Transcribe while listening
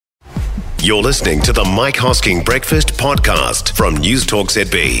You're listening to the Mike Hosking Breakfast Podcast from News Talk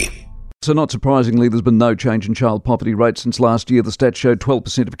ZB. So not surprisingly, there's been no change in child poverty rates since last year. The stats showed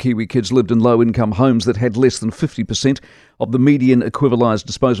 12% of Kiwi kids lived in low-income homes that had less than 50% of the median equivalised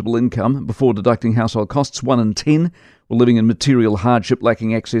disposable income before deducting household costs. 1 in 10 were living in material hardship,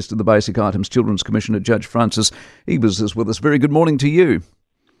 lacking access to the basic items. Children's Commissioner Judge Frances Eivers is with us. Very good morning to you.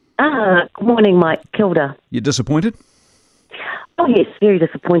 Good morning, Mike. Kilda. You're disappointed? Oh, yes, very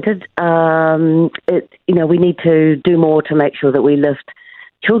disappointed. We need to do more to make sure that we lift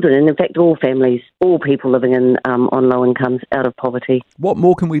children, and in fact all families, all people living in on low incomes out of poverty. What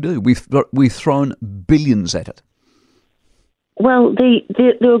more can we do? We've thrown billions at it. Well,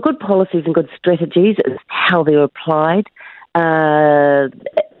 there are good policies and good strategies. It's how they're applied.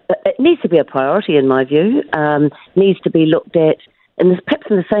 It needs to be a priority, in my view. Needs to be looked at, perhaps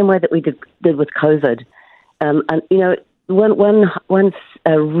in the same way that we did with COVID. One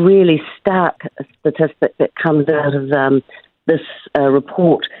really stark statistic that comes out of this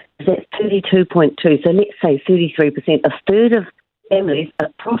report is that 32.2, so let's say 33%, a third of families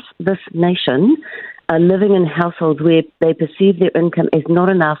across this nation are living in households where they perceive their income as not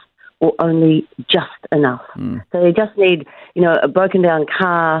enough or only just enough. So they just need, a broken down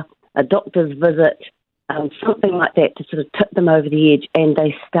car, a doctor's visit, something like that to sort of tip them over the edge, and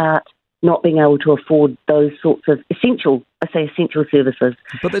they start not being able to afford those sorts of essential services.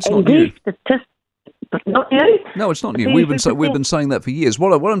 But that's not new. But not new? No, it's not new. We've been saying that for years.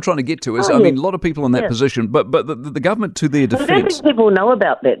 What I'm trying to get to is, a lot of people in that position, but the government, to their defence... I don't think people know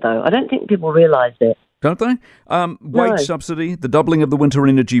about that, though. I don't think people realise that. Don't they? Wage subsidy, the doubling of the winter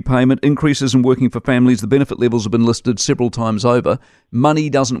energy payment, increases in working for families, the benefit levels have been listed several times over. Money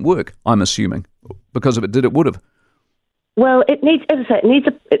doesn't work, I'm assuming. Because if it did, it would have. Well, it needs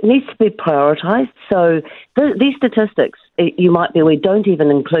to be prioritised. So these statistics, you might be aware, don't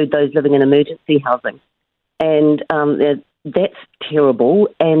even include those living in emergency housing, and that's terrible.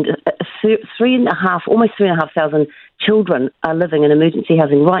 And almost 3,500 children are living in emergency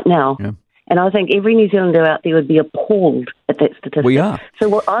housing right now. Yeah. And I think every New Zealander out there would be appalled at that statistic. We are. So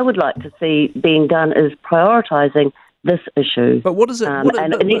what I would like to see being done is prioritising this issue. But what does it,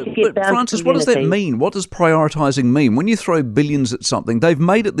 Frances, what does that mean? What does prioritising mean? When you throw billions at something, they've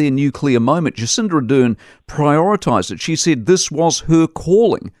made it their nuclear moment. Jacinda Ardern prioritised it. She said this was her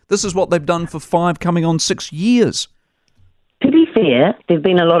calling. This is what they've done for 6 years. To be fair, there have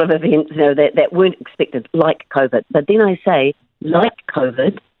been a lot of events that weren't expected, like COVID. But then I say, like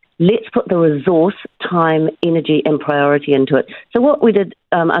COVID, let's put the resource, time, energy and priority into it. So what we did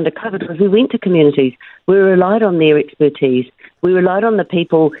under COVID was we went to communities. We relied on their expertise. We relied on the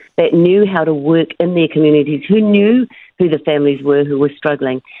people that knew how to work in their communities, who knew who the families were who were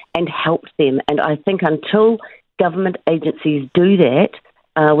struggling, and helped them. And I think until government agencies do that,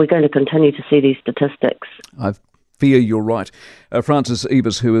 we're going to continue to see these statistics. I fear you're right. Frances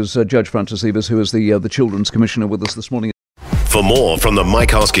Eivers, who is Judge Frances Eivers, who is the Children's Commissioner, with us this morning. For more from the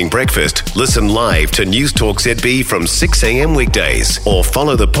Mike Hosking Breakfast, listen live to News Talk ZB from 6 a.m. weekdays or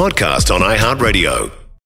follow the podcast on iHeartRadio.